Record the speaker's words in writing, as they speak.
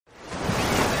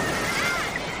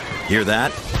Hear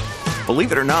that?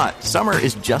 Believe it or not, summer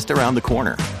is just around the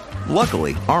corner.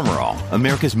 Luckily, Armor All,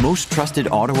 America's most trusted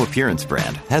auto appearance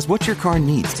brand, has what your car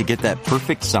needs to get that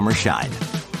perfect summer shine.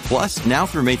 Plus, now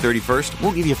through May 31st,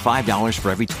 we'll give you $5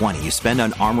 for every $20 you spend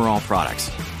on Armor All products.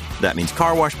 That means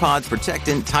car wash pods,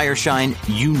 protectant, tire shine,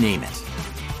 you name it.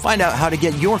 Find out how to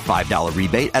get your $5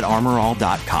 rebate at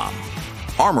armorall.com.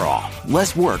 Armor All,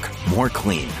 less work, more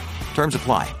clean. Terms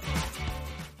apply.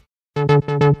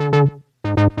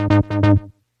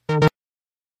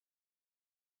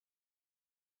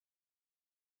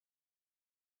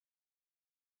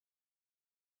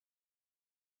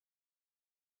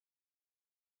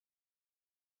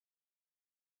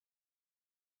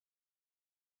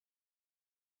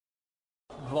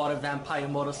 Bought a vampire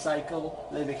motorcycle,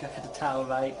 living at the tower,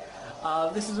 right?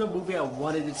 This is a movie I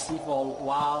wanted to see for a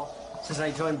while. Since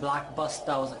I joined Blockbuster,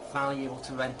 I was finally able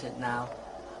to rent it now.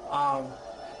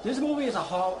 This movie is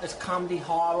it's comedy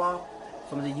horror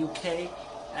from the UK,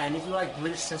 and if you like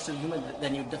British sense of humor,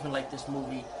 then you definitely like this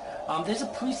movie. There's a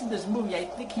priest in this movie. I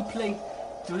think he played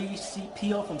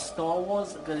 3CPO from Star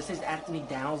Wars, because it says Anthony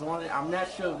Downs on it. I'm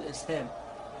not sure if it's him,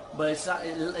 but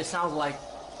it sounds like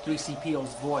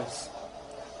 3CPO's voice.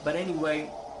 But anyway,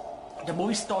 the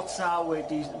movie starts out with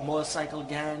these motorcycle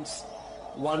gangs.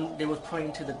 One, they were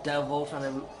praying to the devil, trying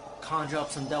to conjure up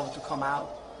some devil to come out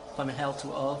from hell to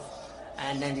earth.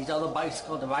 And then these other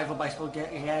the rival bicycle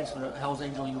gangs from the Hells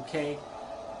Angel UK,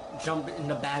 jump in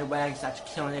the bandwagon, starts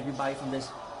killing everybody from this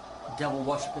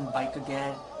devil-worshipping biker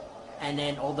gang. And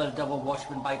then all the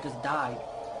devil-worshipping bikers died.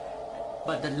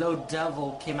 But the little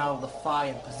devil came out of the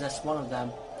fire and possessed one of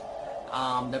them.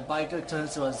 The biker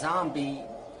turns to a zombie,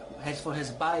 heads for his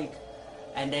bike,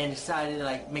 and then decided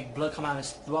to make blood come out of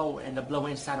his throat, and the blood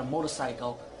went inside a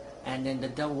motorcycle, and then the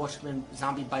devil worshipping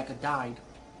zombie biker died.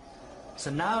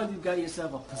 So now you've got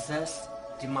yourself a possessed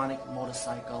demonic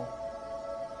motorcycle.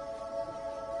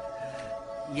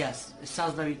 Yes, it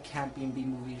sounds very campy and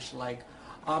B-movie-ish like.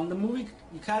 The movie,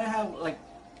 you kind of have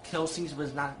kill scenes but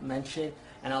it's not mentioned,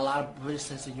 and a lot of British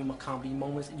sense of humor comedy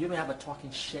moments. You even have a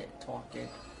talking shit talking.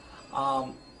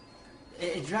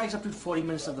 It drags up to 40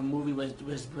 minutes of the movie with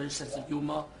British sense of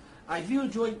humor. If you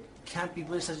enjoy campy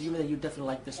British sense of humor, then you definitely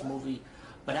like this movie.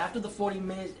 But after the 40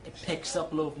 minutes, it picks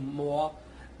up a little more,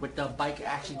 with the biker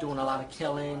actually doing a lot of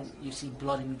killing. You see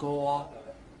blood and gore,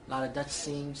 a lot of death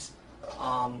scenes.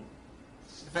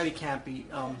 Very campy.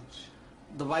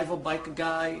 The rival biker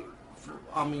guy,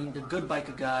 the good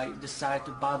biker guy, decided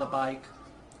to buy the bike,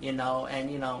 and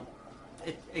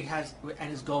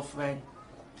his girlfriend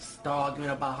start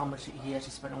arguing about how much he actually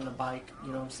spent on the bike,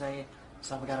 you know what I'm saying?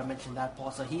 So I forgot to mention that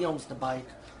part. So he owns the bike.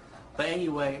 But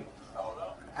anyway,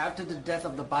 after the death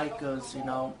of the bikers,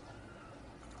 him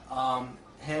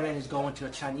and his going to a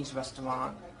Chinese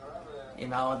restaurant,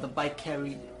 the bike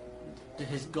carried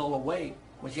his girl away,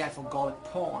 which he had for garlic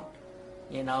prawn,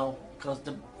 because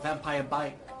the vampire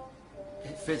bike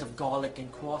filled of garlic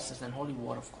and crosses and holy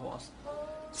water, of course.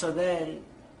 So then,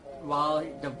 while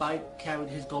the bike carried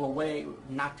his girl away,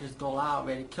 knocked his girl out,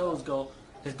 ready to kill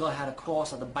his girl had a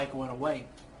cross, so the bike went away,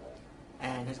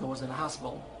 and his girl was in the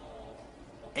hospital.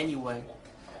 Anyway,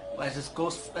 as it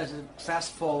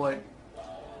fast forward,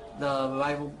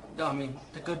 the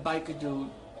good biker dude,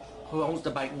 who owns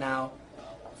the bike now,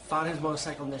 found his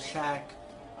motorcycle in the shack,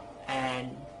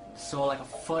 and saw a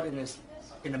foot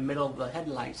in the middle of the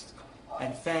headlights,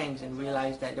 and fangs, and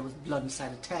realized that there was blood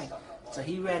inside the tank. So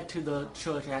he ran to the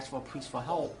church and asked for a priest for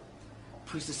help. The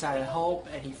priest decided to help,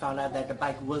 and he found out that the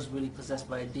bike was really possessed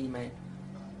by a demon.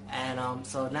 And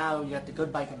so now you got the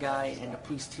good biker guy and the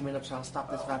priest teaming up trying to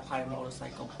stop this vampire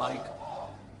motorcycle bike,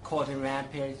 causing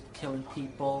rampage, killing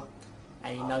people,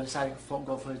 and decided to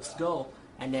go for its goal.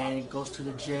 And then it goes to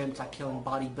the gym, start killing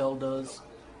bodybuilders,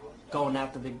 going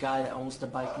after the guy that owns the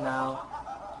bike now.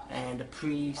 And the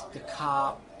priest, the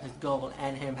cop, his goal,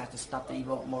 and him have to stop the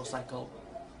evil motorcycle,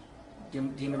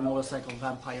 demon motorcycle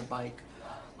vampire bike.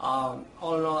 All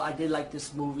in all, I did like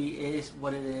this movie. It is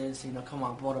what it is. Come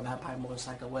on, bought a vampire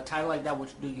motorcycle. With a title like that,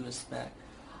 what do you expect?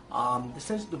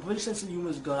 The British sense of humor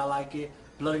is good. I like it.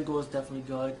 Blood and gore is definitely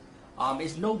good.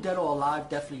 It's no Dead or Alive,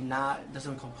 definitely not. It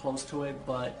doesn't come close to it,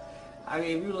 but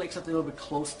if you like something a little bit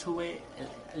close to it,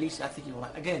 at least I think you'll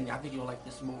like. Again, I think you'll like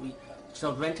this movie.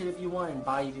 So rent it if you want, and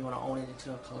buy it if you want to own it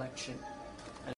into a collection.